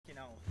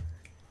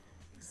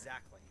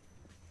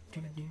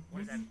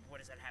What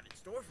does that have in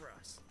store for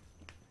us?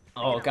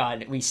 Oh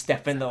god, we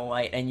step in the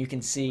light and you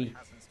can see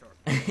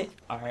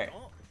our...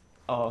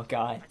 Oh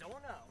god. I don't know.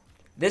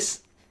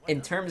 This,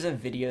 in terms of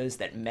videos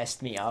that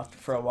messed me up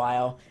for a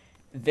while,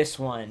 this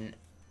one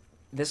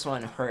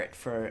hurt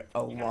for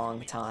a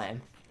long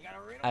time.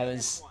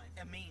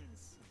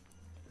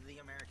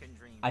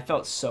 I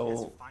felt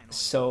so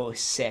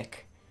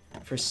sick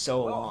for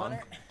so long.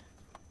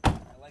 I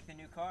like the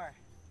new car.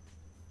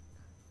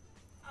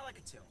 I like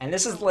it too. And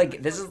this is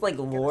like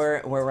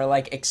lore where we're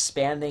like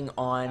expanding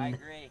on I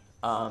agree.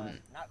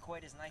 Not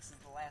quite as nice as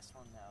the last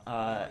one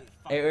though.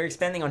 we're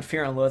expanding on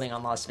Fear and Loathing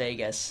on Las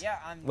Vegas, Yeah,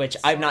 which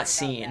sorry I've not about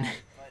seen. that,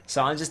 but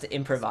So I'm just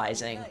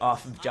improvising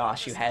off of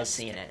Josh, who has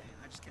seen it.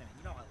 I'm just kidding.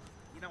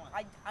 You know what?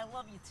 I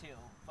love you too,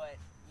 but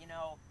you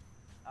know,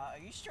 are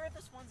you sure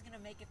this one's gonna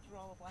make it through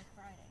all of Black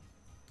Friday?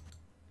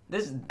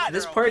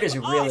 This part is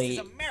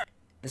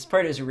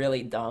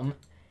really dumb.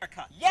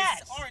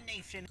 Yes! Our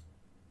nation.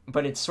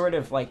 But it's sort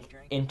of like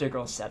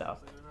integral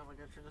setup.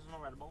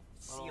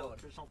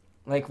 Sealed.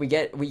 Like we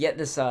get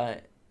this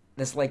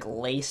this like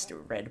laced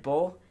Red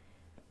Bull.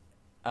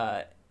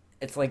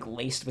 It's like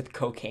laced with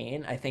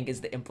cocaine, I think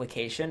is the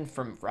implication,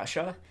 from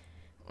Russia.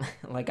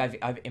 Like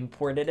I've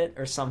imported it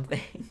or something.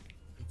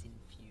 It's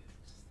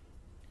infused.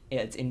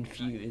 Yeah, it's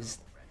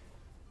infused.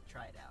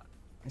 Try it out.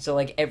 So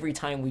like every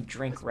time we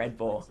drink Red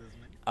Bull,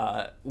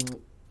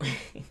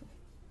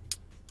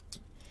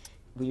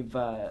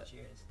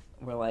 Cheers.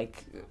 we're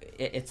like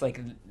it's like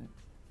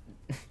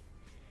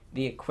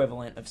the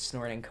equivalent of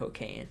snorting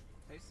cocaine.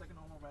 Tastes like a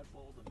normal Red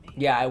Bull to me.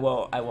 Yeah, I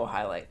will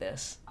highlight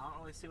this. I don't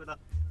really see what the...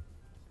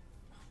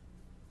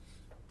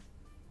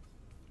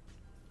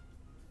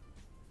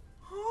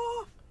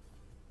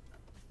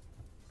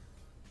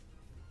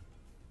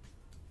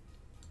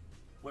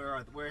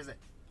 Where is it?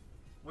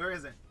 Where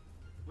is it?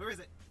 Where is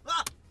it?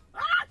 Ah!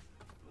 Ah!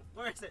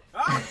 Where is it?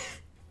 Ah!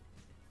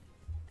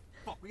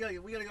 Fuck, we gotta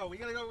go.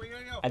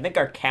 I think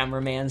our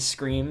cameraman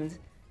screamed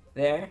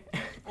there.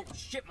 Oh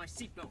shit, my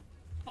seatbelt.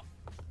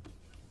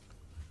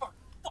 Fuck.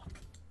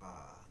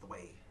 The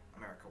way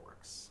America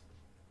works.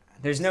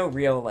 And There's no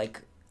real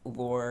like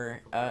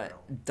lore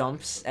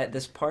dumps at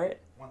this part.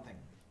 one thing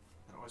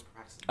that always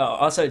perplexes me. Oh,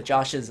 also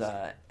Josh's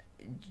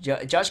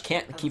Josh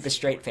can't keep a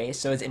straight face,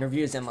 so his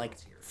interview is in like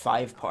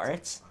 5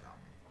 parts.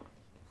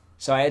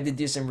 So I had to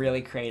do some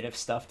really creative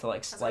stuff to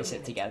like splice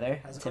it together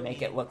to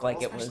make it look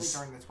like it was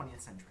during the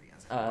 20th century,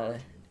 as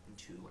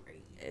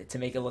to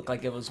make it look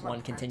like it was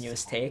one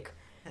continuous take.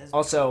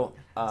 Also,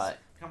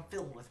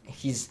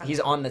 he's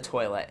on the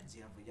toilet,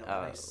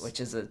 which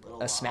is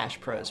a Smash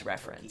Bros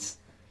reference.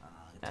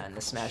 And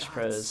the Smash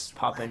Bros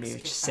Papa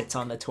Nooch sits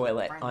on the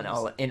toilet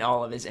in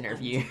all of his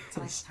interviews. It's a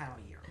nice time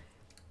of year.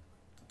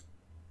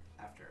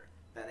 After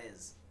that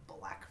is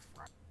Black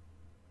Friday.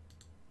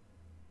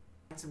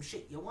 Some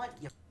shit you want.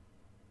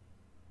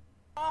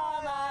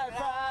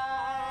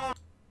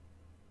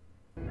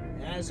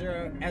 As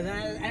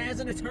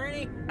an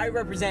attorney, I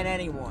represent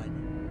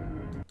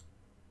anyone.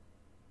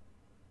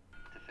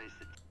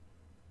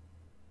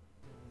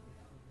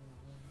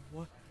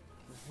 What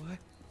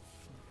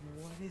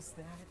is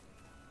that?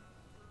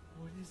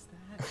 What is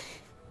that?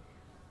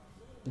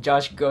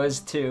 Josh goes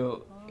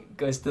to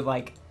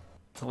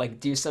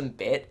do some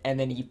bit, and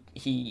then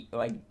he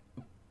like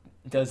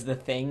does the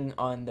thing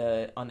on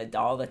the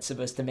doll that's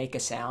supposed to make a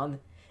sound,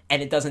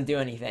 and it doesn't do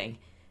anything,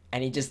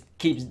 and he just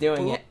keeps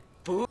doing it.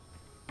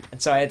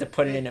 And so I had to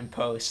put it in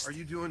post. Are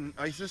you doing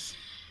ISIS?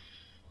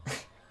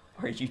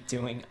 Are you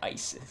doing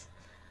ISIS?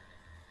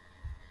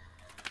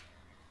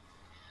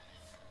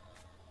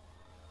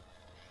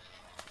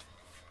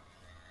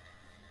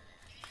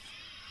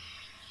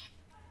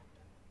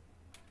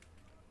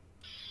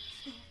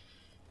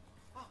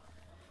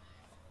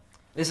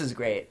 This is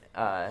great.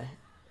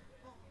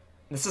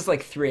 This is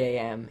like 3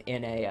 a.m.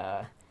 in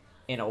a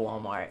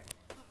Walmart.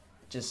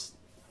 It's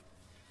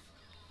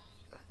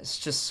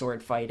just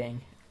sword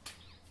fighting.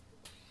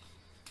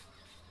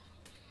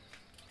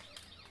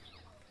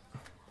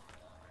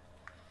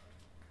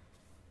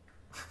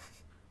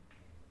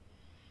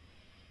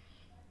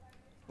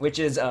 Which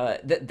is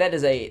that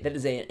is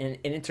an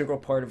integral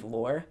part of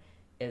lore,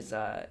 is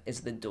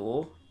the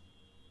duel.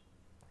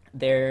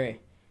 There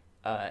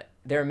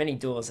are many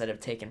duels that have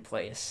taken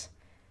place.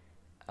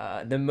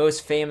 The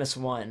most famous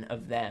one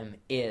of them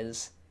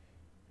is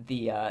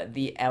the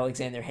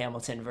Alexander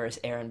Hamilton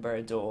versus Aaron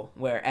Burr duel,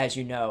 where, as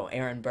you know,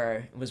 Aaron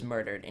Burr was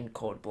murdered in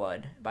cold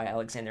blood by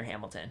Alexander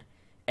Hamilton,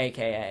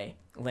 aka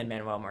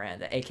Lin-Manuel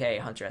Miranda, aka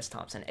Hunter S.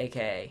 Thompson,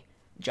 aka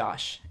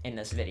Josh in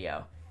this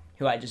video,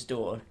 who I just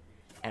dueled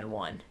and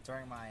won.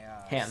 During my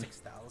Him.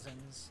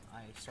 6000s,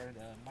 I started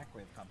a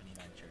microwave company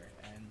venture,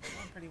 and it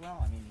went pretty well.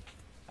 I mean,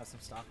 have some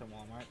stock in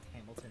Walmart,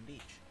 Hamilton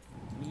Beach.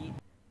 Me.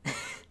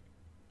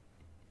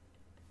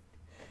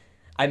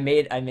 I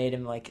made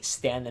him like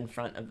stand in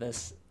front of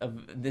this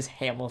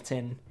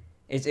Hamilton.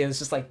 It was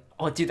just like,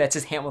 oh dude, that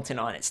says Hamilton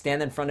on it.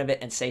 Stand in front of it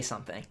and say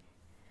something.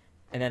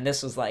 And then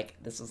this was like,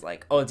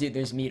 oh dude,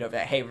 there's meat over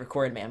there. Hey,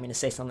 record me. I'm gonna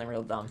say something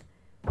real dumb.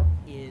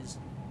 Is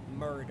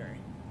murder.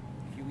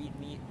 If you eat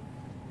meat,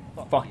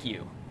 fuck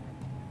you.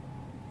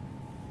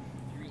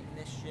 If you're eating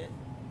this shit,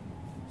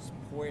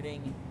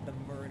 supporting the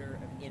murder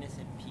of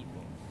innocent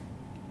people.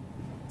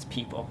 It's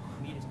people.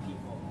 Meat is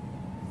people.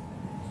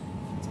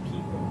 It's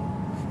people.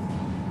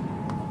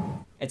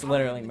 It's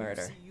literally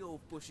murder. CEO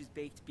of Bush's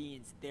Baked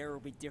Beans. There will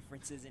be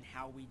differences in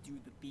how we do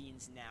the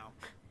beans now.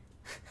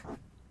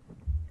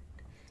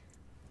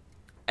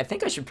 I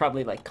think I should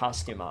probably like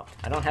costume up.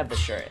 I don't have the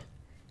shirt.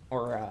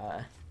 Or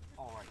Alright.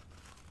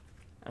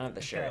 I don't have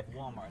the shirt.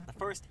 Walmart. The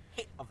first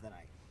hit of the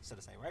night, so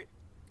to say, right?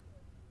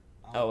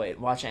 Oh wait,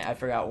 I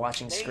forgot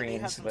watching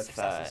screens with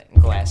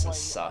glasses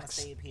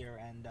sucks. Here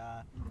and,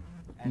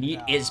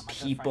 Meat is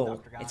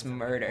people. It's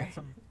murder.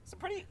 It's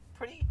pretty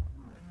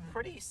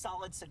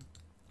solid.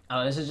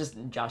 Oh, this is just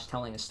Josh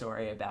telling a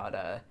story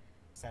about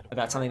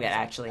something that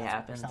actually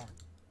happened. I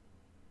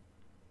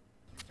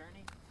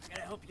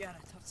gotta help you out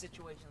in tough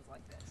situations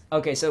like this.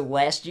 Okay, so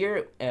last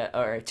year,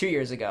 or 2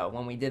 years ago,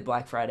 when we did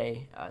Black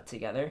Friday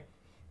together,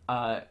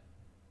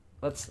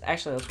 let's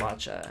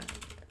watch.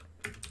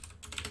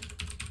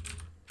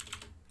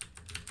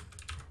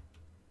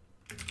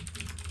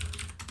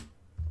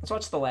 Let's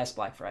watch the last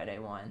Black Friday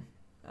one.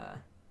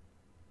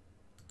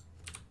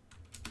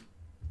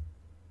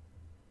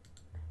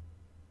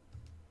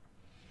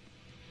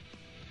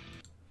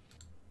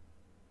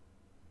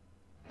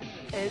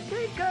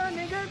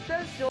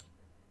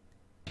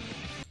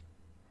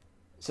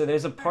 So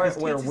there's a part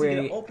where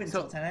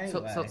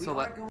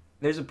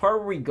there's a part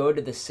where we go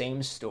to the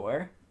same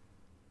store,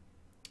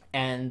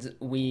 and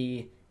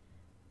we,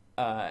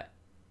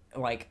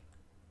 like,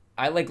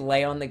 I like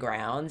lay on the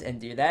ground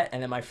and do that,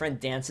 and then my friend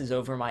dances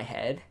over my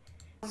head,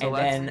 and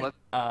then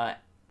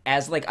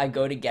as like I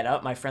go to get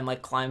up, my friend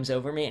like climbs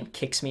over me and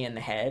kicks me in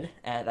the head,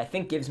 and I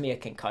think gives me a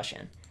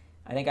concussion.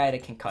 I think I had a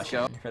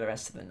concussion for the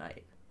rest of the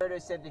night.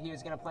 Berto said that he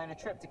was gonna plan a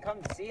trip to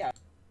come to see us.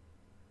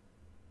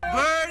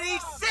 Bernie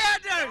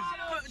Sanders!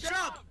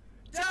 Trump!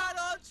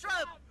 Donald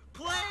Trump!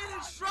 Playing in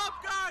Trump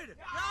guard!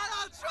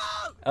 Donald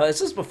Trump! Oh,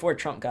 this was before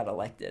Trump got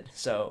elected,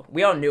 so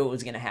we all knew it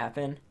was gonna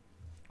happen.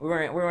 We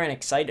weren't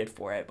excited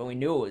for it, but we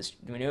knew it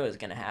was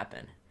gonna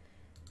happen.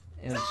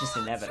 It was just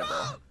inevitable.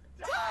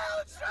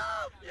 Donald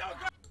Trump!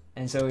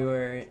 And so we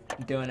were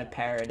doing a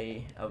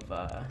parody of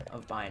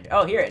Binder.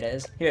 Oh, here it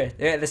is. Here,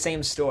 they're at the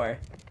same store.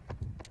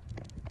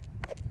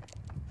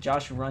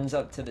 Josh runs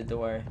up to the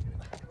door.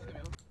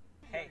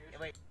 Hey,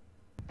 wait.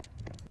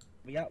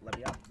 Let me out.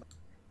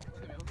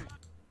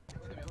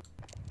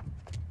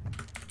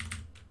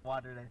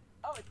 Water there.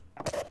 Oh,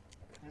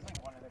 there's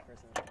like one other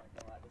person that's like,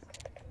 no,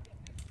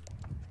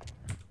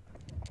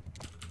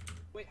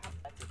 wait, how?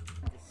 That's a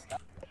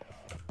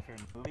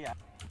disgusting movie.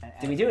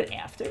 Did we do it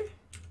after?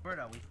 Where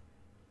are we?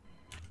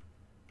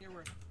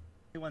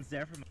 Everyone's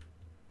there for me.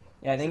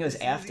 Yeah, I think it was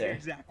after.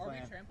 Are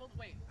we trampled?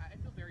 Wait, I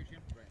feel very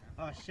trampled right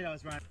now. Oh shit, I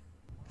was running.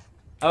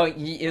 Oh,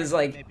 it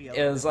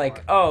was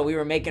like, oh, we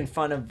were making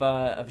fun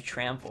of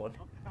trampled.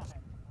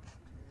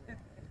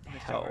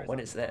 Hell, what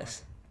is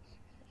this?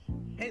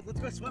 Hey, let's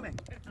go swimming.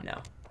 No.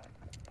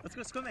 Let's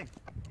go swimming.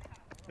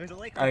 There's a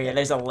lake. Oh yeah,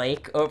 there's a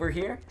lake over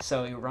here.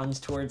 So he runs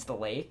towards the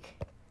lake.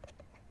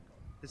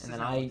 And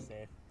then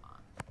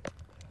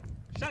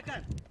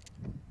Shotgun.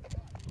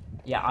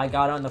 Yeah, I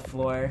got on the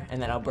floor,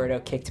 and then Alberto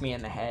kicked me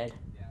in the head.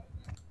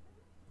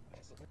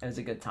 It was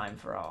a good time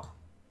for all.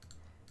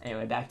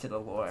 Anyway, back to the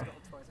lore.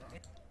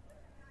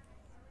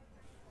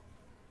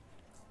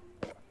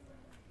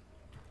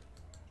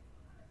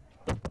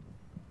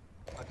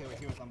 Okay, wait,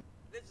 here's some.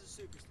 This is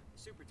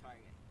super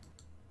target.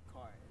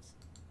 Cars.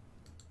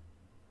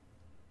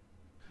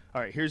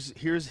 All right,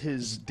 here's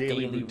his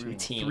daily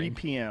routine. 3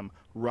 p.m.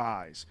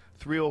 Rise.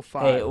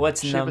 3:05. Hey,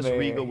 what's Chivas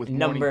Regal with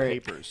morning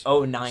papers.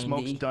 090.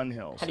 Smokes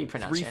Dunhills. How do you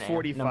pronounce your name?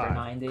 3:45. Number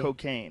 90.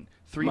 Cocaine.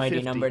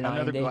 Mighty 3:50. number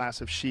Another 90.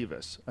 glass of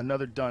Chivas.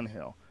 Another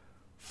Dunhill.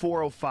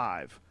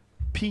 4:05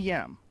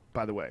 p.m.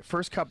 By the way,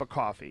 first cup of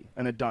coffee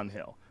and a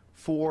Dunhill.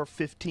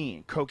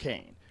 4:15.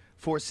 Cocaine.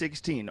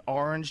 4:16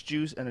 orange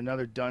juice and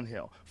another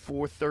Dunhill.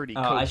 4:30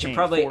 cocaine. I should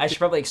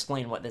probably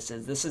explain what this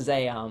is. This is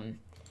a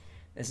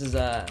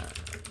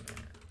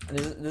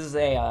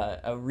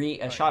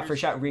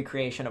shot-for-shot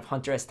recreation of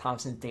Hunter S.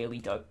 Thompson's daily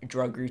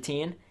drug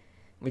routine,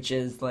 which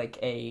is like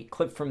a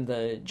clip from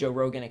the Joe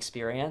Rogan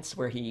Experience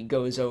where he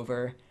goes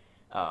over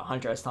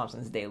Hunter S.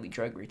 Thompson's daily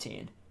drug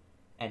routine,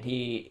 and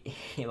he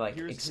like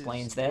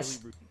explains this,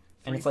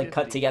 and it's like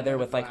cut together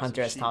with like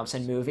Hunter S.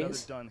 Thompson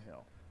movies.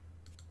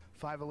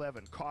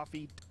 5:11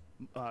 coffee,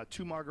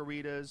 2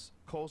 margaritas,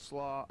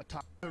 coleslaw, a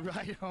top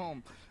ride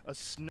home,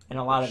 and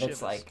a lot of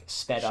it's like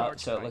sped up,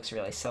 so it looks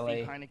really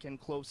silly. Heineken,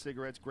 clove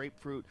cigarettes,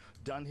 grapefruit,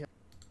 Dunhill.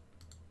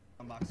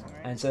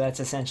 And so that's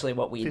essentially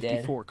what we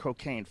 54 did.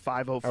 Cocaine,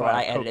 5:05 or what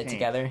I cocaine, edited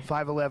together.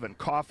 5:11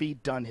 coffee,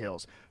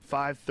 Dunhills,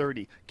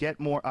 5:30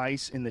 get more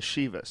ice in the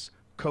Chivas.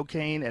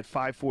 Cocaine at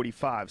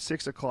 5:45,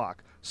 6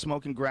 o'clock,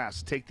 smoking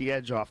grass, take the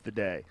edge off the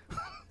day.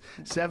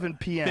 7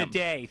 p.m. Good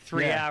day,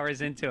 3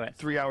 hours into it.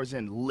 3 hours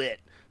in, lit.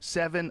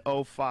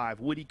 7:05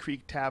 Woody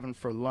Creek Tavern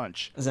for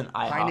lunch. There's an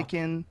IHOP.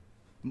 Heineken,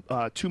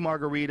 2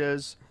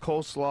 margaritas,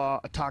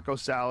 coleslaw, a taco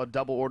salad,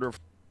 double order of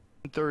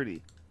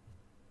 30.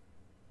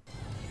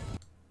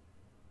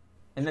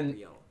 And then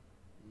Real.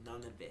 None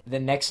of it. the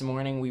next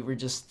morning we were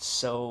just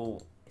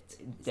so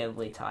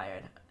deadly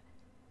tired.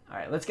 All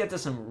right, let's get to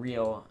some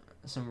real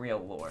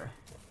lore.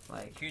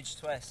 Like, Huge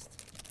twist.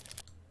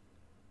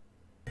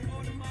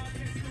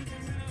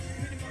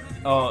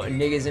 oh,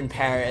 niggas in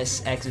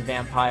Paris,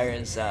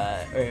 ex-vampires,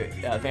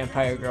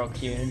 Vampire Girl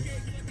Cune,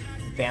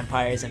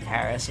 Vampires in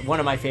Paris. One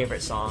of my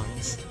favorite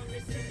songs,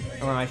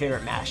 one of my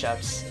favorite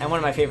mashups, and one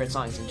of my favorite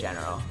songs in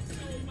general.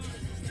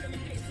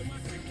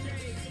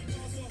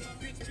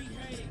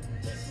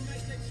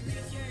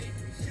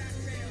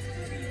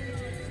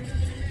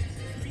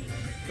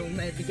 Don't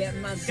let me get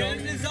in my zone. Get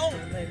in the zone.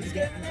 Don't let me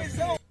get in my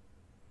zone.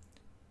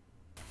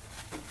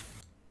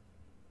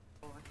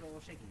 Oh, I feel a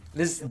little shaky.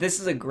 This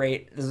is a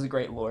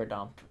great lore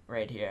dump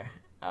right here.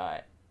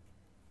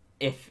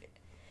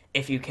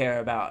 If you care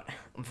about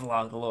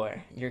vlog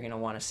lore, you're gonna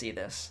want to see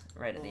this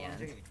right at the end.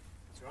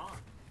 What's wrong?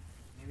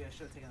 Maybe I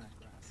should have taken that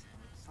grass.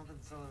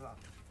 Something's up.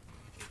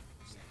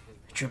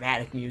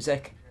 Dramatic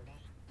music.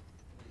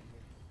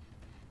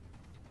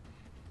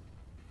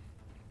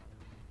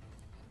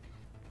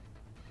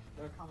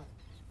 They're coming.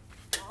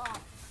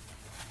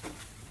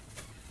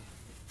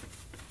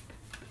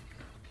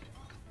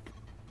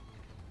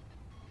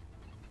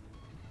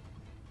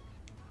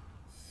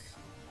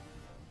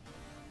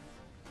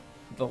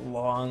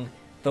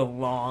 The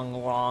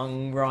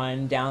long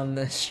run down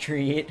the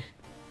street.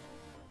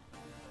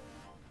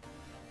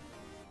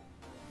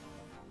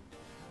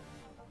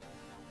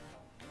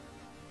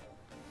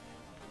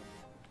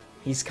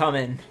 He's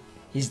coming.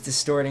 He's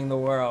distorting the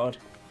world.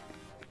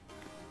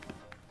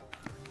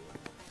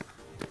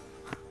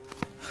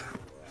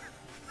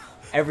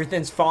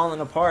 Everything's falling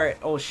apart.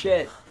 Oh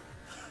shit.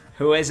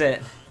 Who is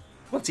it?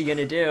 What's he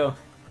gonna do?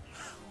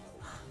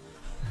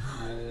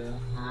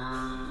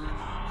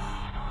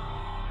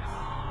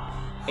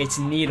 It's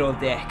Needle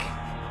Dick.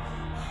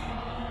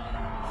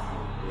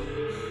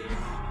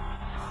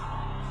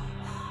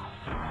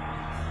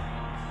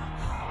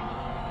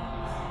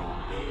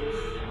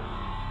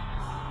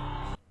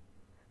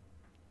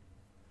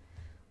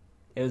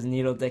 It was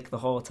Needle Dick the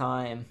whole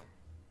time.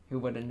 Who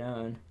would have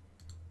known?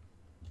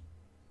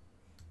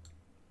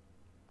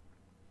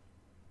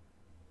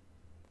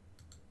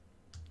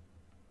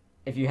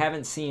 If you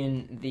haven't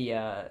seen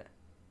the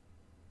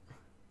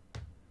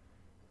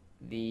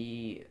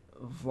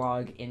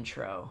vlog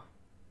intro,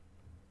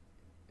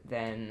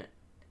 then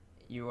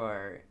you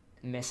are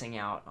missing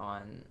out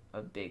on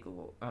a big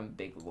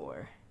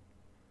lore.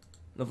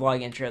 The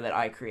vlog intro that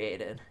I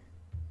created.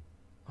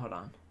 Hold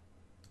on,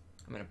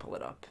 I'm gonna pull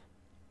it up.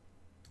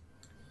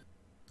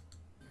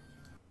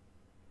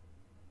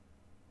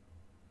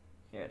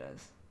 Here it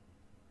is.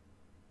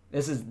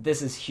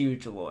 This is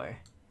huge lore.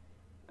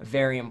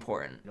 Very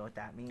important. You know what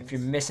that means? If you're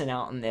missing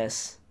out on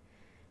this,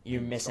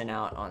 you're missing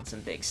out on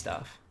some big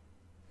stuff.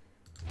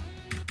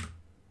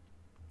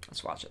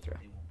 Let's watch it through.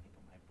 They won't pick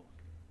up my book,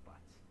 but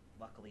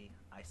luckily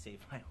I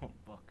saved my own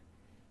book.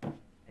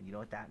 And you know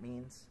what that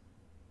means?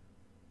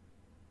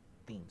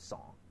 Theme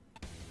song.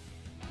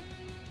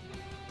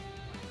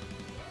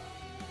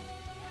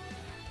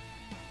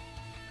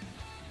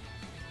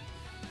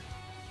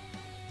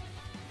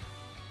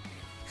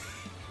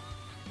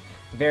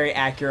 Very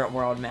accurate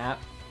world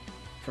map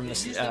from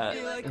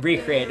the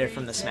recreated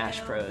from the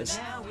Smash Bros.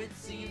 Now it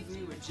seems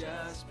we were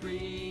just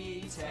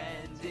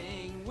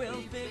pretending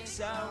we'll fix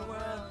our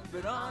world,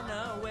 but on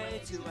our way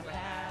to a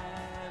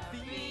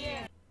happy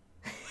end.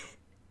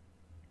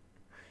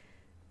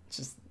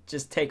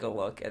 Just take a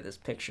look at this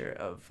picture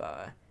of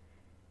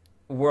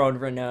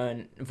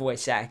world-renowned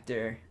voice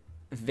actor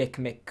Vic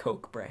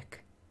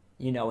McCokebrick.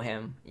 You know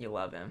him, you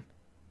love him.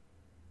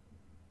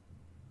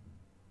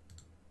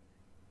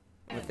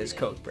 With his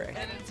Coke brick.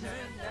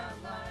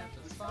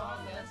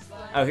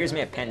 Oh, here's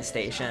me at Penn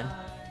Station,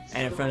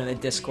 and in front of the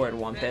Discord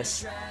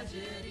Wumpus.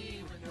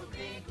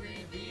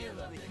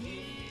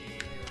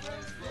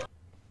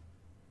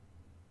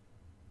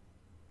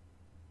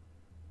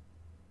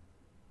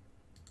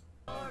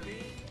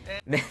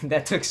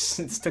 That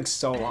took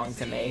so long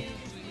to make.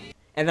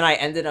 And then I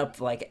ended up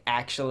like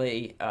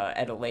actually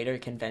at a later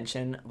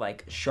convention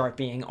like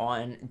sharpieing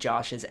on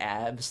Josh's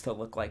abs to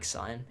look like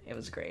Sun. It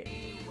was great.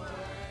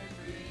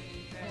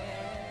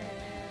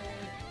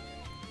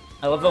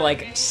 I love the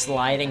like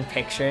sliding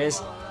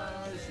pictures,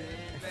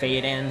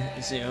 fade in,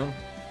 zoom.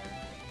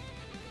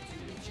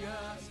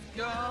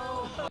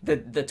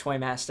 The Toy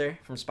Master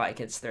from Spy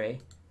Kids 3,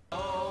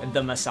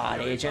 the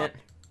Mossad agent,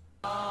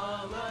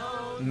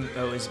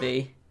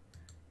 Mosby,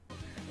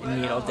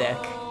 Needle Dick,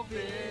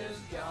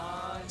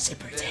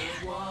 Zipper Tan.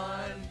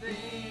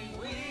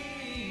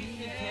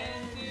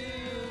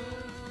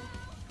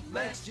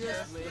 Let's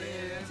just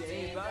live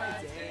day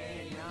by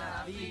day,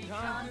 not be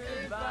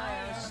conquered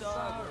by our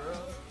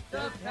sorrow.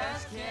 The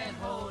past can't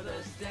hold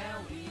us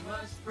down, we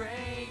must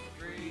break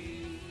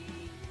free.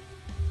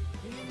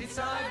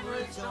 Inside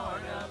we're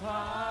torn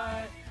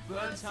apart,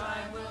 but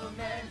time will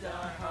mend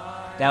our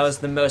hearts. That was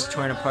the most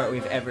torn apart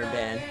we've ever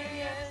been.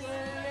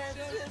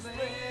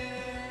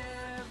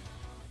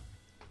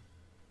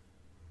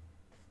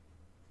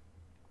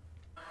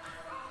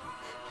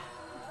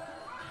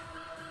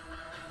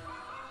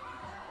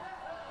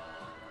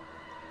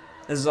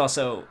 This is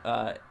also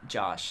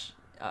Josh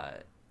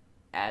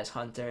as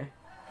Hunter.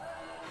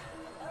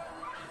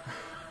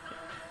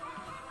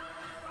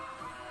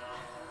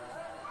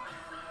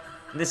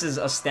 This is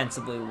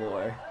ostensibly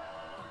lore.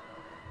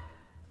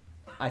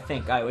 I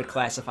think I would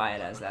classify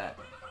it as that.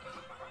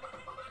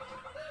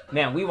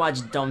 Man, we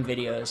watched dumb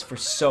videos for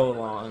so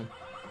long.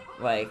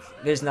 Like,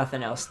 there's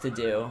nothing else to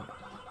do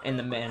in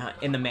the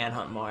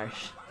Manhunt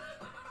Marsh.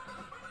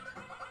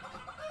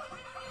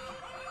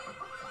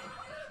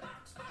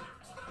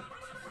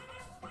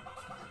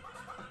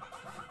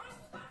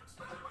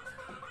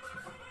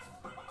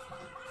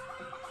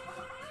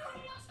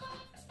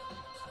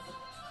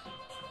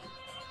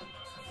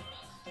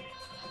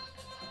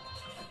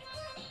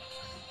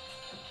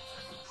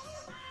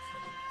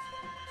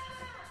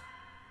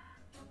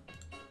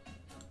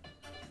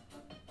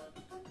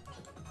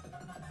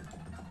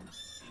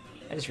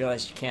 I just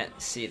realized you can't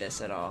see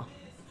this at all.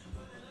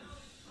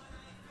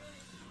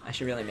 I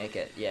should really make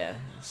it, yeah,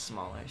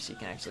 smaller so you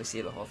can actually see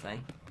the whole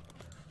thing.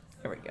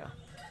 There we go.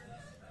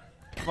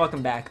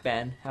 Welcome back,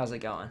 Ben. How's it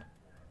going?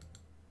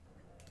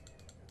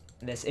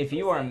 If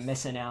you are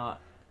missing out,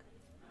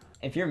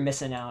 if you're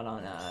missing out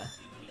on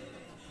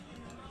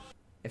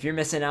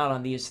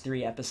these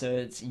 3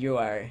 episodes, you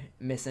are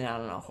missing out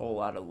on a whole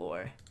lot of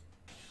lore.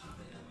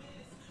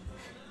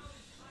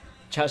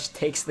 Josh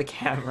takes the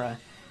camera,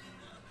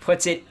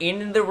 puts it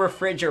in the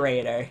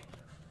refrigerator,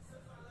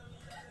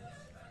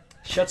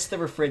 shuts the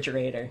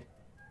refrigerator,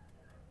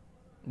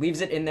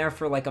 leaves it in there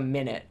for like a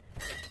minute.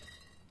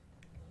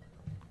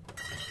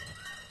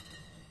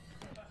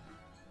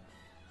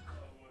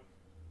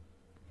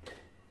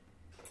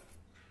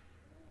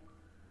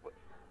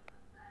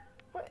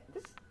 What?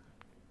 This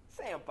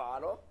ain't a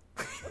bottle.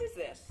 What is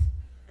this?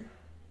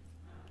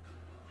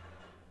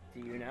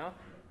 Do you know?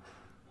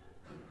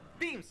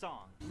 Theme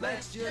song.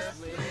 Let's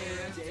just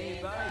live day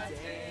by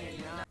day.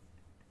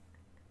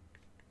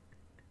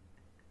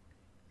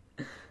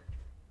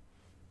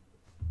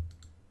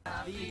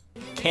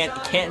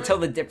 Can't tell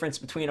the difference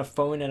between a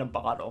phone and a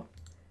bottle.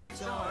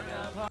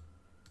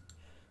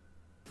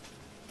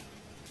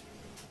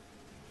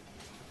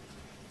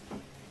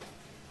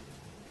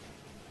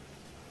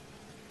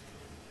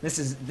 This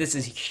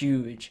is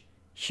huge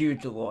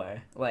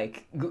lore.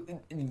 Like,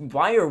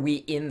 why are we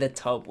in the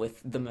tub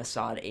with the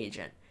Mossad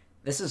agent?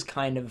 This is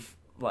kind of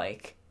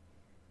like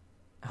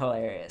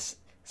hilarious.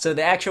 So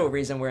the actual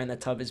reason we're in the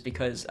tub is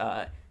because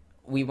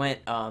we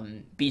went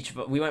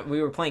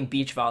we were playing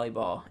beach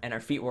volleyball and our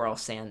feet were all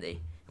sandy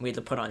and we had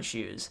to put on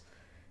shoes,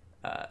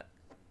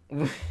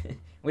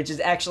 which is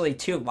actually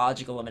too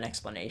logical of an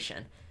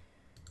explanation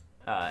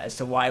as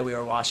to why we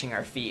were washing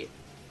our feet.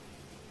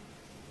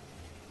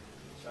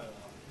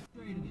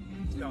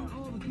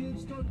 All the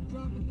kids start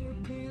dropping their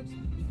pants,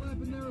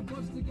 slapping their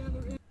butts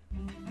together.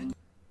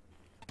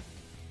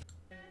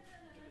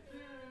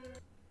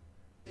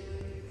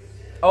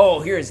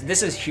 Oh,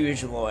 this is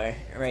huge lore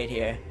right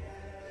here.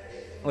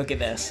 Look at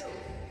this.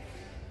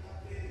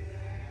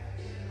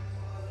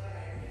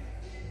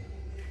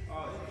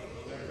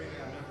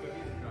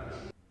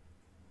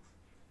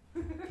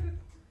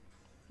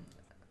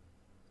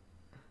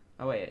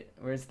 Oh wait,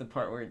 where's the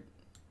part where...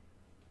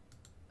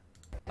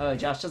 Oh,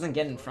 Josh doesn't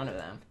get in front of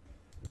them.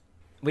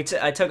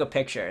 I took a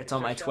picture. It's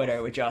on my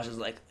Twitter where Josh is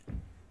like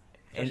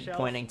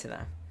pointing to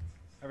them.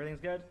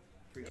 Everything's good?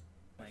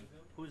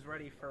 Who's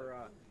ready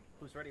for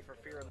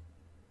Fear of the...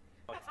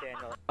 Oh, it's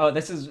Daniel. Oh,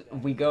 this is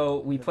we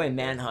play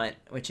Manhunt,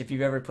 which if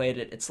you've ever played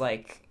it, it's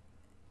like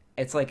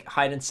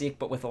hide and seek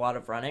but with a lot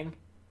of running.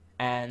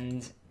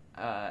 And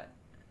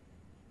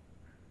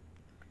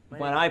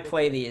when I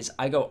play these,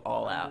 I go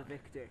all out.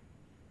 Victor.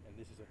 And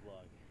this is a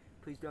vlog.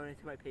 Please donate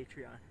to my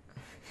Patreon.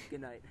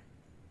 Good night.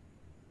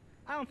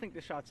 I don't think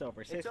the shot's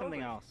over. Say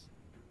something else.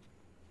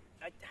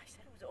 I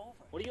said it was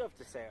over. What do you have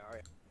to say,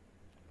 Ari?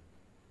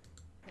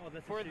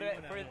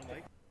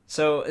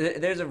 So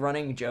there's a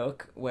running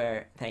joke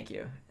where thank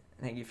you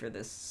for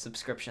this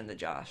subscription to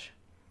Josh.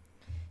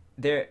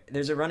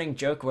 There's a running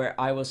joke where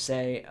I will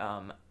say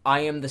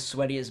I am the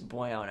sweatiest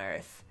boy on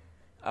earth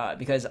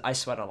because I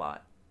sweat a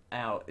lot.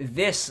 Now in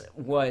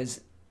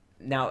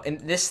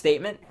this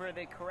statement, Were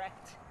they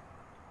correct?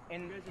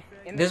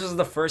 this was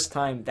the first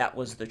time that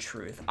was the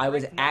truth. I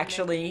was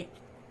actually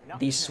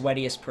the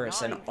sweatiest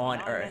person on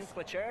earth.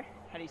 Nomenclature?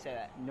 How do you say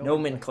that?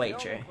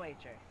 Nomenclature.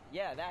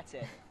 Yeah, that's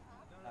it.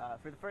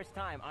 For the first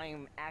time, I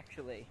am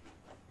actually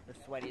the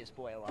sweatiest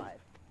boy alive.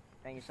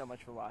 Thank you so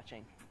much for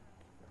watching.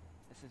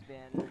 This has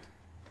been...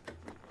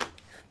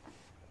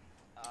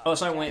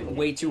 Also, I went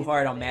way too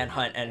hard on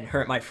Manhunt and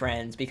hurt my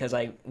friends because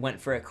I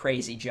went for a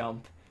crazy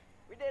jump.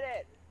 We did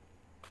it!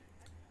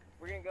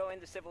 We're gonna go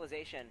into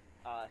civilization,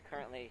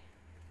 currently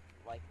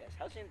like this.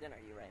 How zoomed in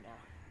are you right now?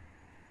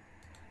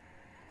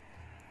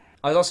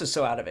 I was also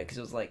so out of it because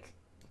it was like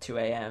 2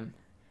 a.m.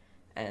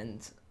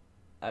 and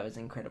I was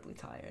incredibly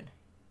tired.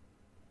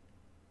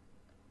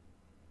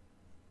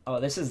 Oh,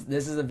 this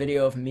is a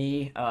video of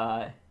me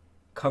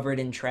covered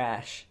in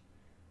trash,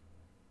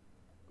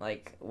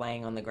 like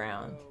laying on the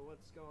ground. So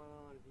what's going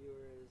on,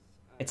 viewers?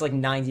 It's like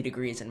 90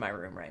 degrees in my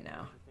room right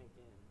now. It's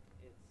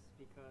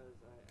because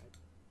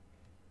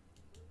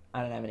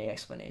I don't have any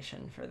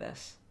explanation for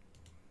this.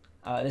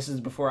 This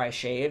is before I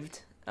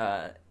shaved.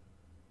 This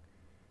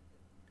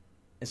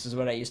is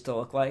what I used to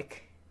look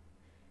like.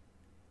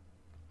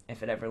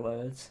 If it ever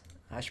loads.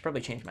 I should probably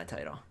change my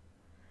title.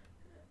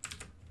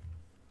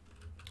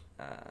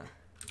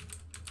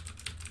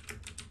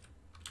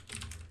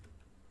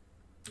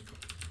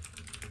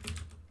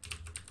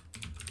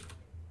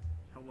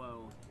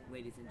 Hello,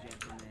 ladies and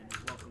gentlemen.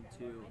 Welcome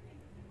to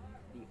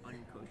the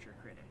Unkosher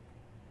Critic.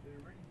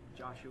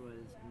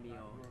 Joshua's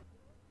meal.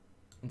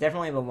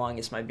 Definitely the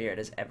longest my beard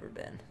has ever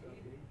been.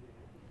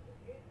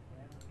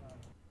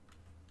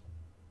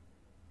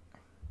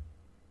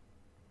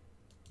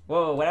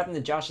 Whoa, what happened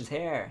to Josh's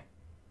hair?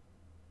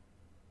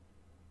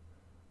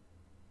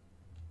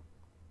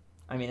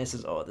 I mean, this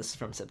is old. This is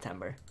from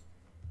September.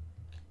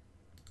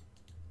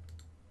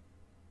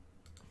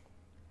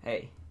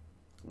 Hey,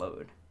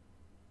 load.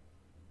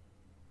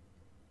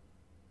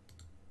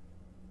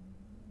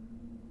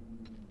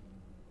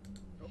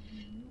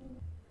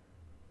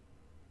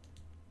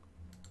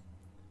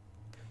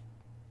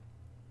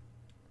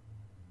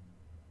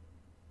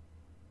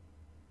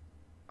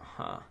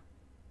 Huh.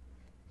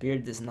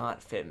 Beard does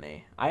not fit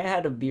me. I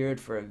had a beard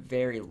for a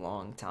very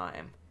long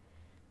time.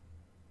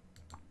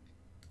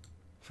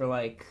 For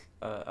like,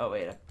 oh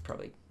wait, I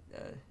probably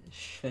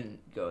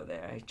shouldn't go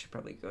there. I should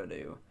probably go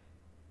to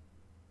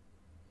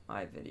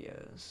my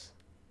videos.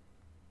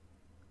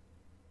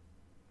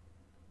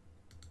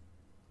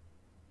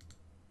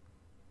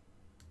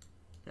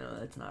 No,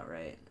 that's not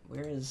right.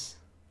 Where is...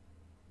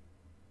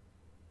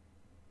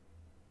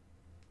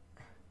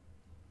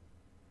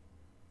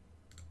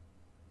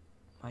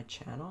 my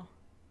channel?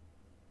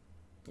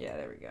 Yeah,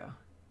 there we go.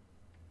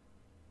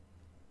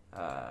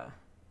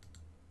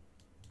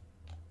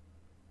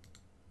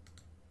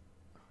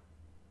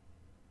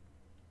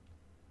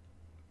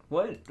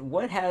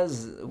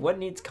 What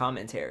needs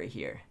commentary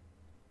here?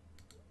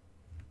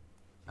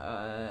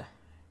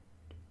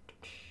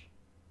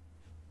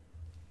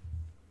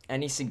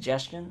 Any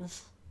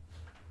suggestions?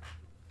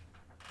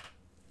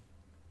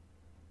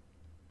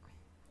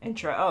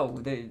 Intro. Oh,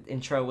 the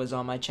intro was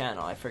on my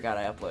channel. I forgot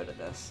I uploaded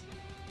this.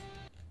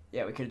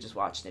 Yeah, we could have just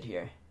watched it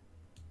here.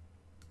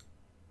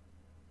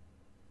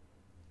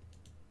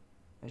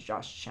 There's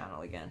Josh's channel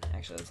again.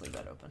 Actually, let's leave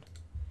that open.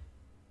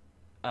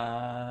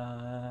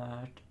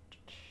 I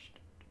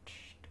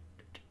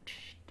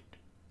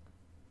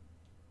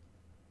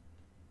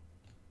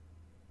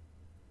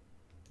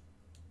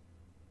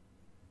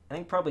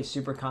think probably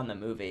SuperCon the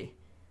movie,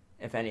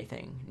 if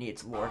anything,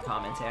 needs lore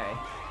commentary.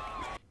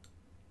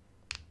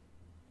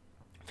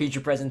 Feature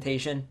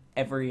presentation.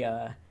 Every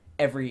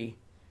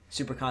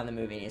SuperCon the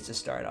movie needs to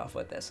start off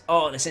with this.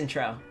 Oh, this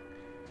intro.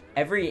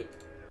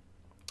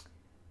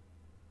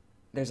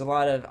 There's a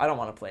lot of... I don't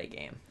want to play a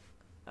game.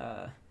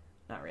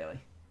 Not really.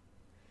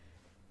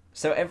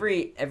 So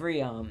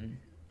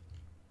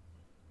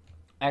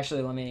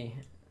actually, let me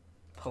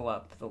pull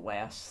up the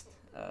last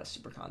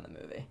SuperCon the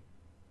movie.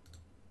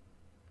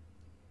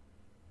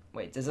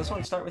 Wait, does this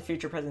one start with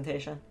feature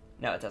presentation?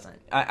 No, it doesn't.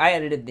 I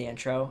edited the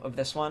intro of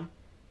this one.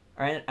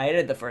 Alright, I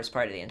edited the first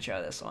part of the intro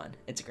of this one.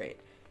 It's great.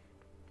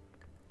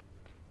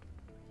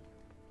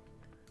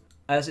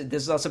 This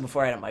is also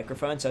before I had a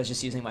microphone, so I was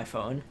just using my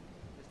phone.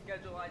 The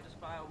schedule I just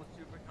filed with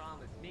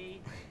SuperCon is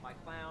me, my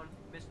clown,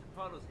 Mr.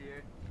 Puddles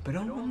here. But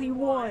only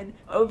one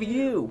of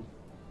you.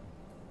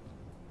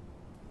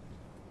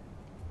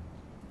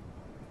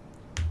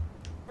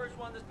 First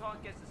one to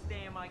talk gets to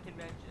stay in my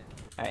convention.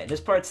 Alright,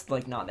 this part's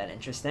like not that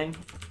interesting,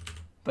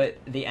 but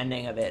the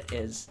ending of it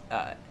is,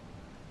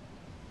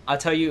 I'll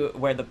tell you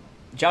where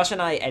Josh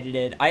and I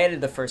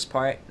edited the first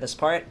part, this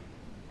part,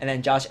 and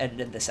then Josh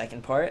edited the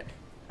second part.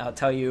 I'll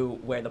tell you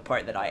where the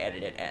part that I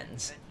edited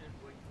ends.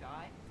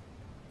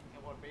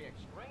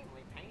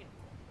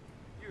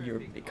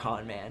 You're the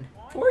con man.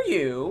 For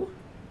you.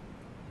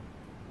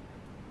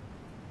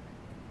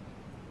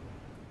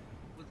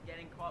 Was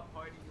getting caught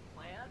part of your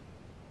plan?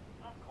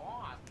 Of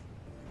course.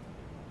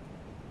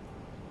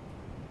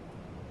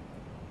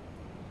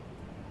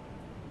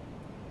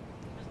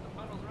 Mr.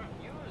 Puddles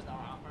refused our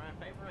offer in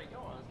favor of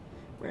yours.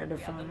 Where the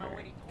fuck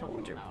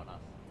told you. I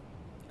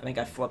think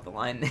I flipped the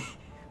line.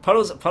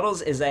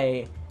 Puddles is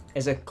a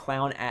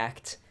clown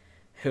act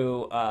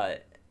who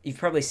you've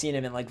probably seen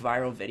him in like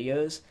viral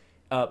videos,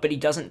 but he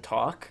doesn't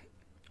talk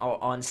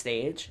on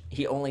stage.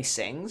 He only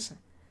sings.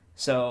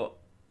 So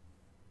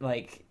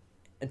like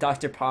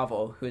Dr.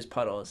 Pavel, who is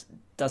Puddles,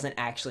 doesn't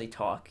actually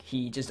talk.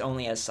 He just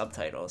only has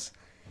subtitles.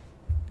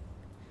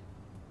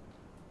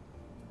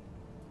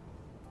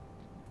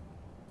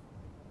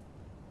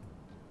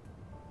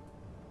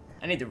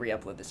 I need to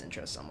re-upload this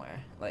intro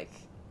somewhere. Like,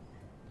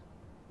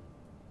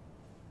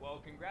 well,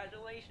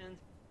 congratulations.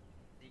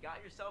 You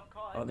got yourself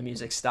caught. oh, the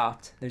music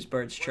stopped. There's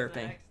birds What's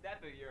chirping. the next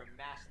step of your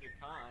master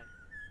con?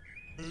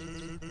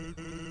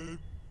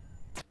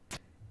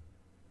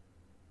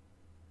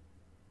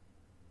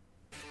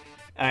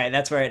 Alright,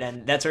 that's where it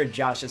ends. That's where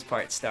Josh's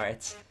part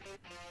starts.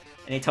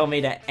 And he told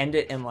me to end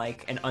it in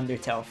like an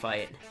Undertale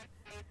fight.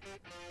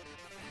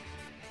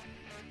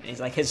 And he's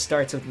like, his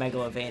starts with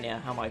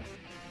Megalovania. I'm like,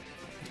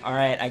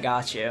 alright, I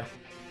got you.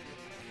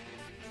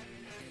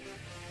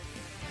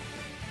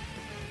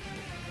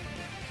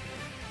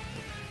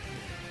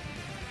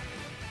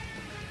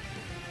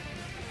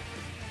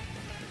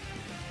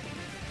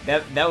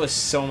 That was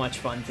so much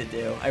fun to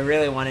do. I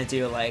really want to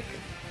do like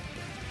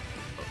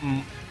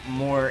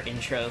more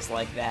intros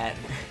like that.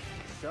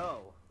 So,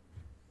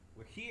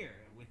 we're here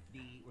with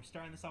we're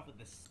starting this off with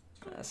this.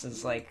 This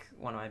is like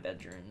one of my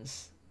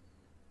bedrooms.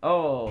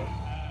 Oh,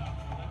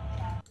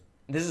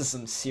 this is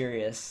some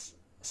serious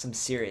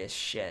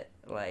shit.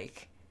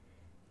 Like,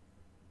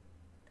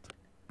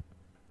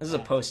 this is a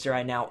poster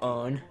I now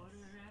own.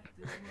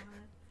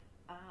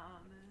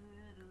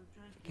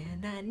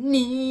 And I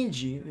need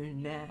you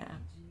now.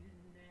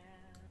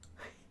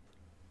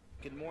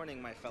 Good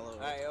morning, my fellow.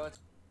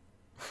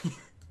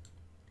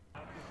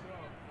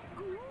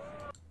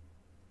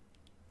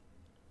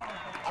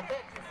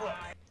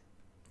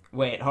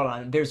 Wait, hold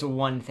on. There's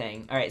one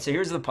thing. All right, so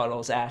here's the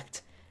Puddles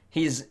act.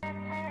 He's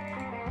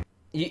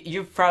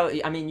you've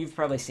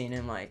probably seen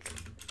him like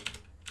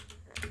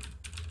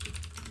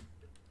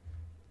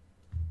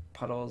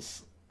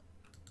Puddles.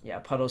 Yeah,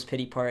 Puddles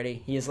Pity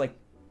Party. He is like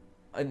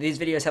these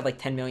videos have like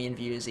 10 million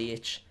views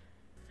each,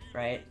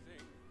 right?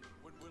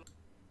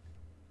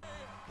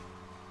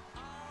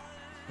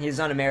 He's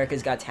on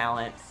America's Got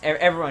Talent.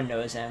 Everyone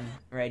knows him,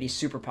 right? He's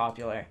super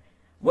popular.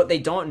 What they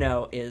don't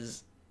know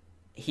is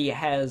he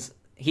does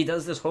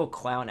this whole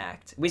clown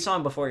act. We saw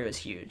him before he was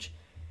huge.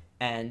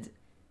 And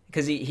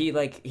because he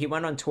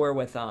went on tour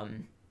with Aqua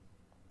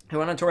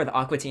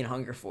Teen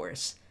Hunger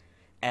Force,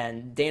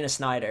 and Dana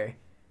Snyder,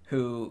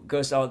 who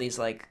goes to all these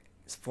like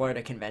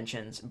Florida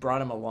conventions,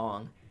 brought him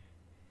along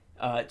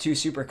to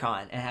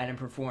SuperCon and had him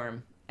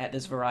perform at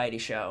this variety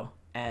show.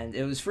 And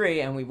it was free,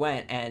 and we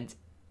went, and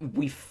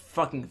we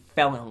fucking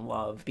fell in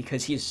love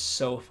because he's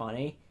so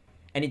funny.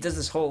 And he does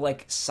this whole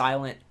like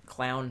silent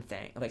clown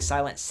thing, like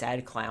silent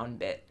sad clown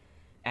bit,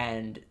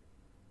 and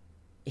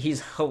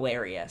he's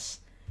hilarious.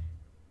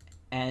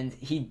 And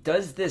he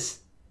does this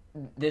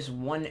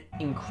one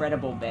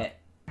incredible bit.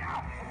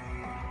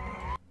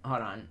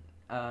 Hold on.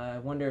 I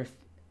wonder if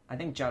I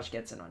think Josh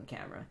gets it on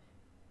camera.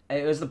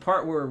 It was the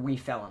part where we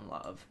fell in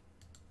love.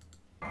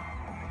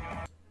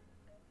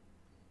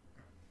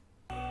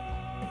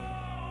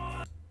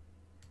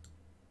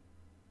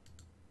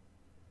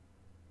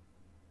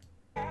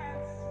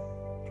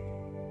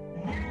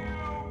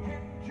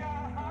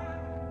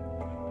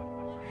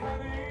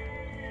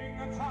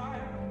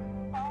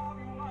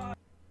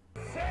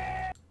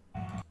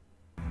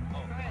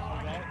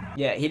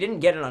 Yeah, he didn't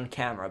get it on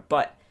camera,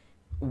 but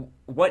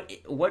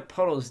what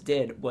Puddles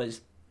did was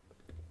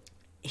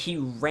he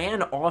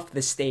ran off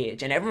the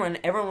stage, and everyone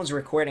was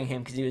recording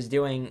him because he was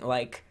doing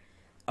like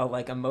a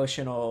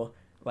emotional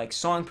like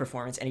song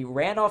performance, and he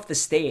ran off the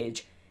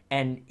stage,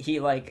 and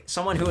he like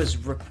someone who was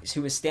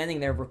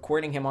standing there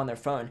recording him on their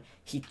phone,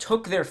 he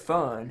took their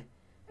phone,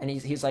 and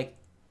he's like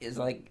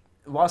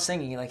while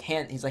singing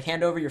he's like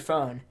hand over your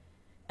phone.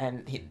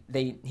 And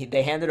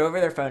they handed over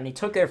their phone, and he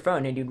took their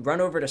phone, and he'd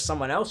run over to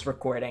someone else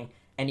recording,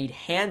 and he'd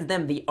hand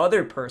them the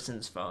other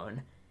person's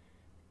phone,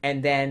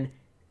 and then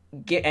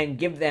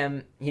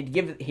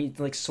he'd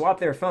like swap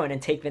their phone and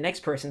take the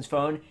next person's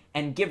phone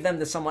and give them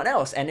to someone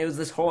else. And it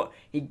was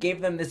he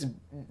gave them this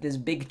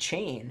big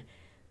chain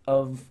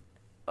of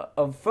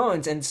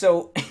phones. And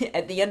so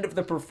at the end of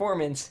the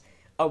performance,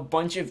 a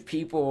bunch of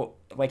people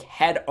like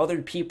had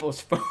other people's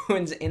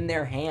phones in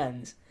their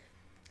hands,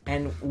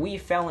 and we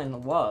fell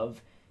in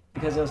love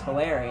because it was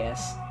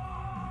hilarious.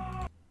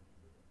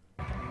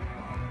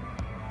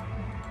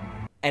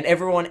 And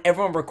everyone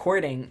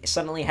recording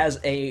suddenly has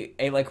a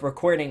like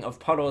recording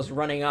of Puddles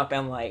running up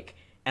and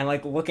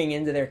looking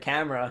into their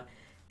camera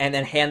and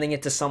then handing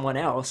it to someone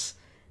else.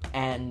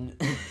 And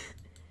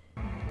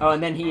oh,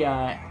 and then he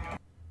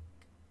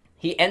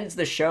ends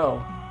the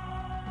show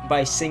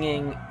by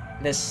singing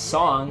this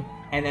song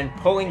and then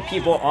pulling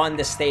people on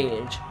the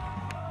stage.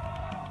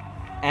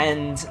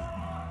 And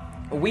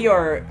we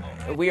are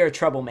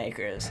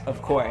troublemakers,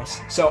 of course.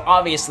 So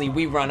obviously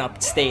we run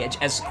up stage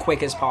as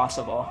quick as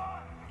possible.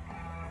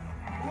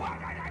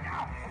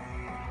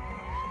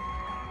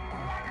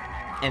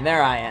 And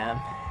there I am.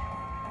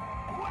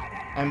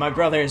 And my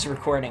brother is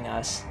recording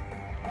us.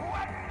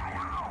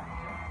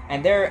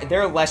 And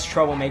they're less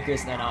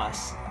troublemakers than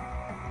us.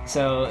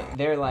 So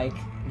they're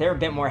a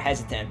bit more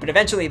hesitant. But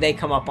eventually they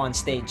come up on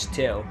stage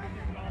too.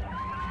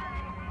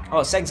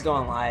 Oh, Seg's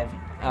going live.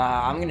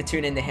 I'm gonna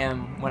tune into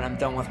him when I'm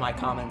done with my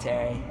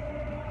commentary.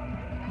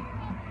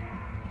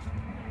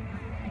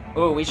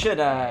 Oh, we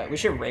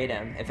should rate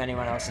him if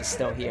anyone else is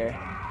still here.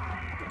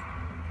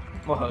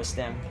 We'll host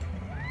him.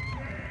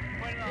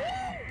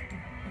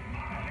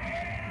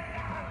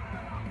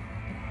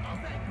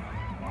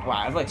 Wow,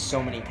 I have like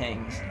so many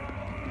pings.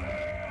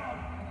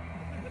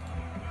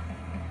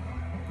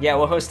 Yeah,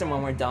 we'll host him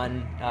when we're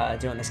done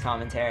doing this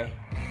commentary.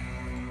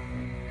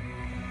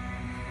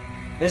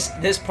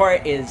 This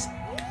part is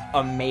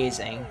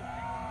amazing.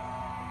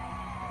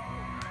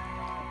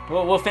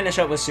 We'll finish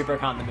up with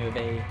SuperCon the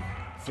movie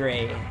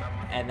 3,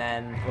 and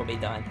then we'll be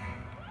done.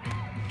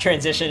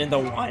 Transition into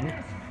 1.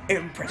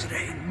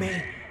 Impersonating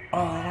me,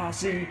 all that I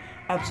see,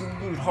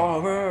 absolute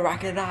horror. I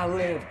cannot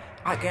live,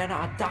 I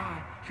cannot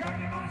die.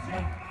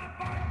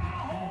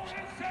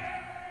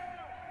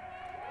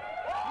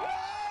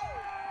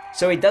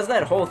 So he does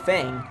that whole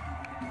thing,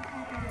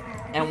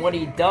 and what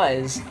he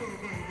does,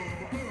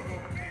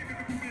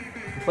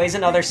 he plays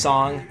another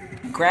song,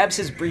 grabs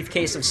his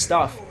briefcase of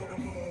stuff,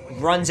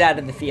 runs out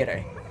of the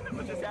theater.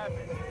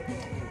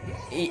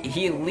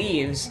 He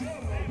leaves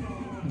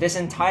this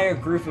entire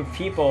group of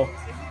people.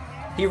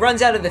 He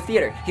runs out of the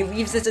theater. He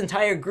leaves this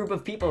entire group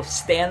of people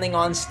standing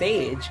on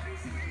stage.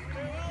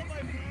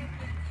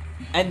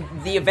 And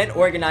the event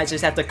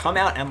organizers have to come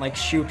out and like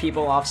shoo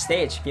people off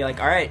stage. Be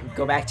like, all right,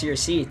 go back to your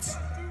seats.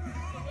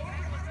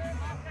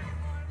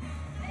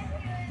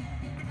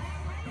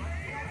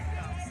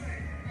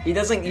 He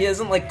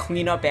doesn't like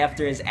clean up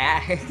after his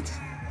act.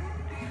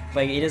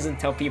 Like, he doesn't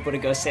tell people to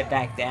go sit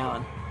back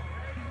down.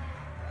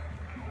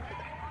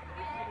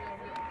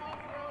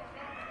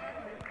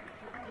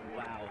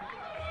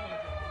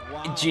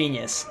 Wow.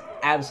 Genius.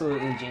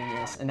 Absolutely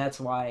genius. And that's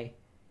why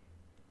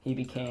he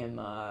became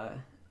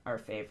our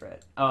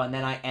favorite. Oh, and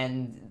then I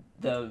end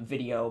the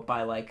video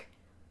by like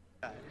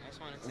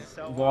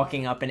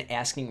walking up and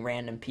asking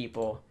random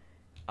people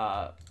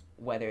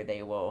whether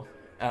they will,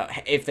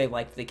 if they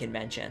like the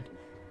convention.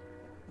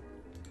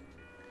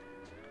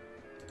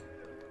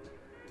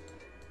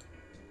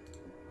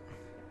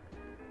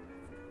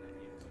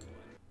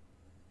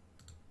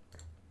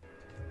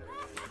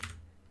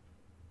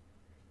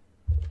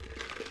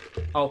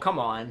 Oh, come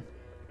on.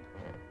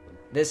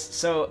 This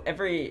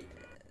SuperCon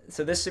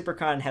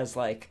has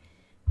like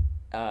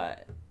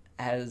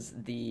has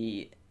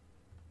the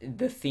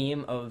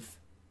theme of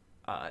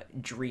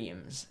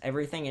dreams.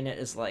 Everything in it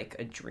is like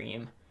a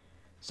dream.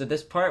 So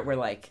this part where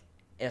like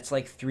it's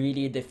like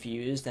 3D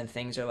diffused and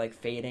things are like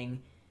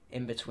fading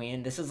in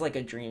between, this is like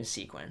a dream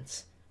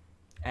sequence.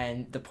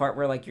 And the part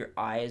where like your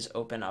eyes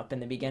open up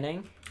in the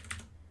beginning,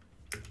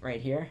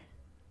 right here.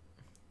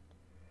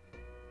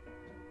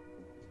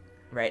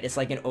 Right, it's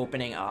like an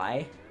opening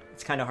eye.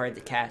 It's kind of hard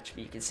to catch,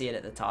 but you can see it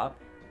at the top.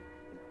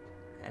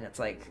 And it's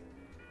like,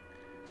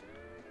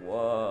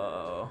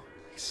 whoa,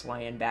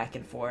 swaying back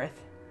and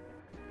forth.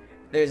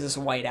 There's this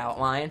white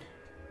outline.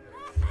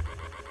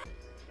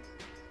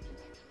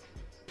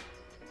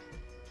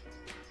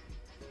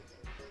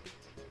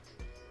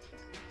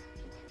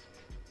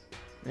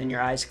 Then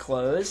your eyes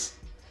close.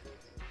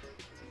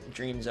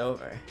 Dream's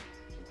over.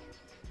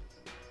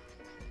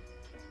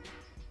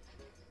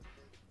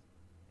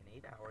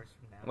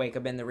 Wake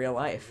up in the real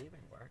life.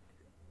 Work,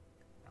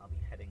 I'll be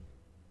heading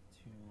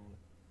to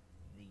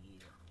the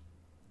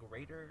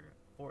Greater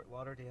Fort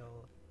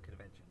Lauderdale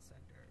Convention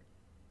Center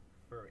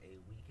for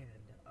a weekend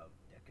of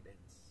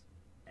decadence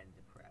and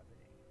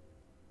depravity.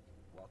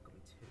 Welcome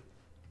to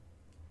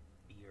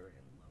Fear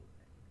and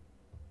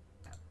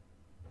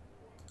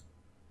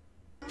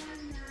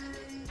Loathing.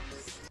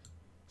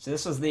 So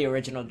this was the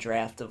original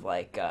draft of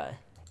like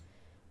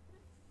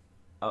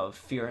of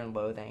Fear and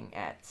Loathing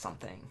at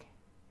something.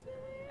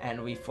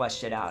 And we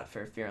fleshed it out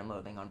for Fear and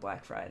Loathing on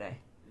Black Friday.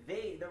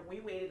 We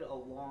waited a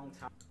long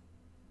time.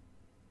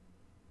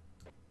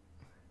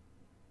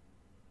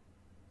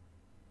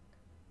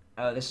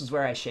 Oh, this is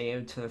where I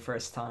shaved for the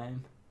first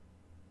time.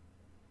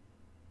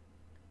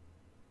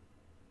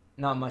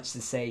 Not much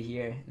to say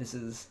here. This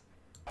is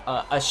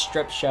a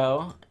strip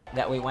show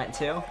that we went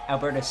to.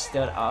 Alberta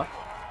stood up.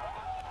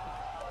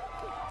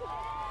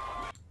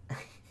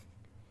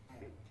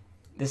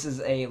 This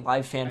is a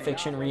live fan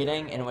fiction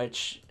reading in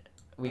which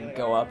we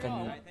go up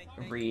and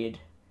read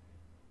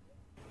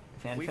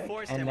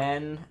fanfic, and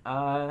then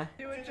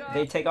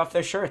they take off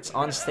their shirts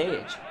on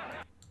stage.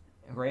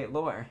 Great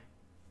lore.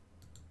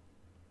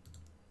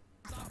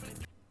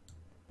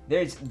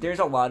 There's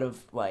a lot of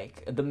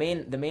like the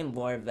main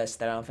lore of this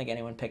that I don't think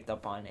anyone picked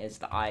up on is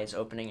the eyes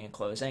opening and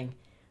closing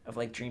of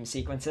like dream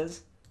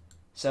sequences.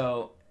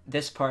 So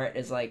this part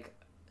is like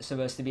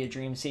supposed to be a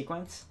dream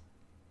sequence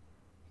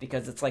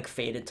because it's like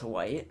faded to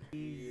white.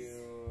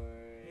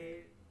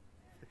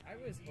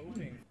 Was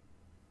hoping.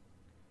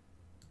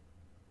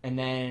 And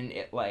then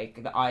it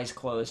like the eyes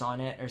close on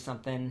it or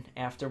something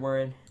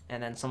afterward,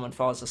 and then someone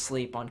falls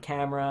asleep on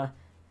camera,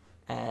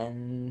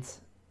 and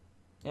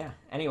yeah.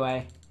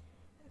 Anyway,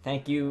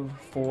 thank you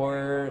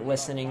for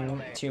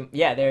listening to.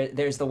 Yeah,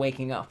 there's the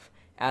waking up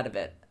out of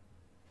it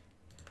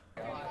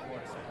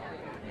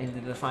into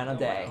the final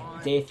day,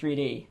 day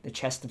 3D, the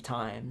chest of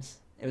times.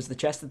 It was the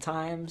chest of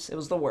times. It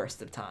was the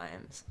worst of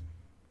times.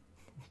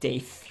 Day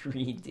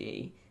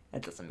 3D.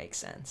 That doesn't make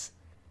sense.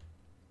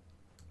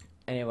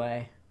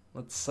 Anyway,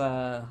 let's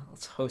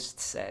host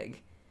Seg.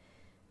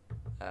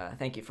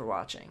 Thank you for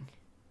watching.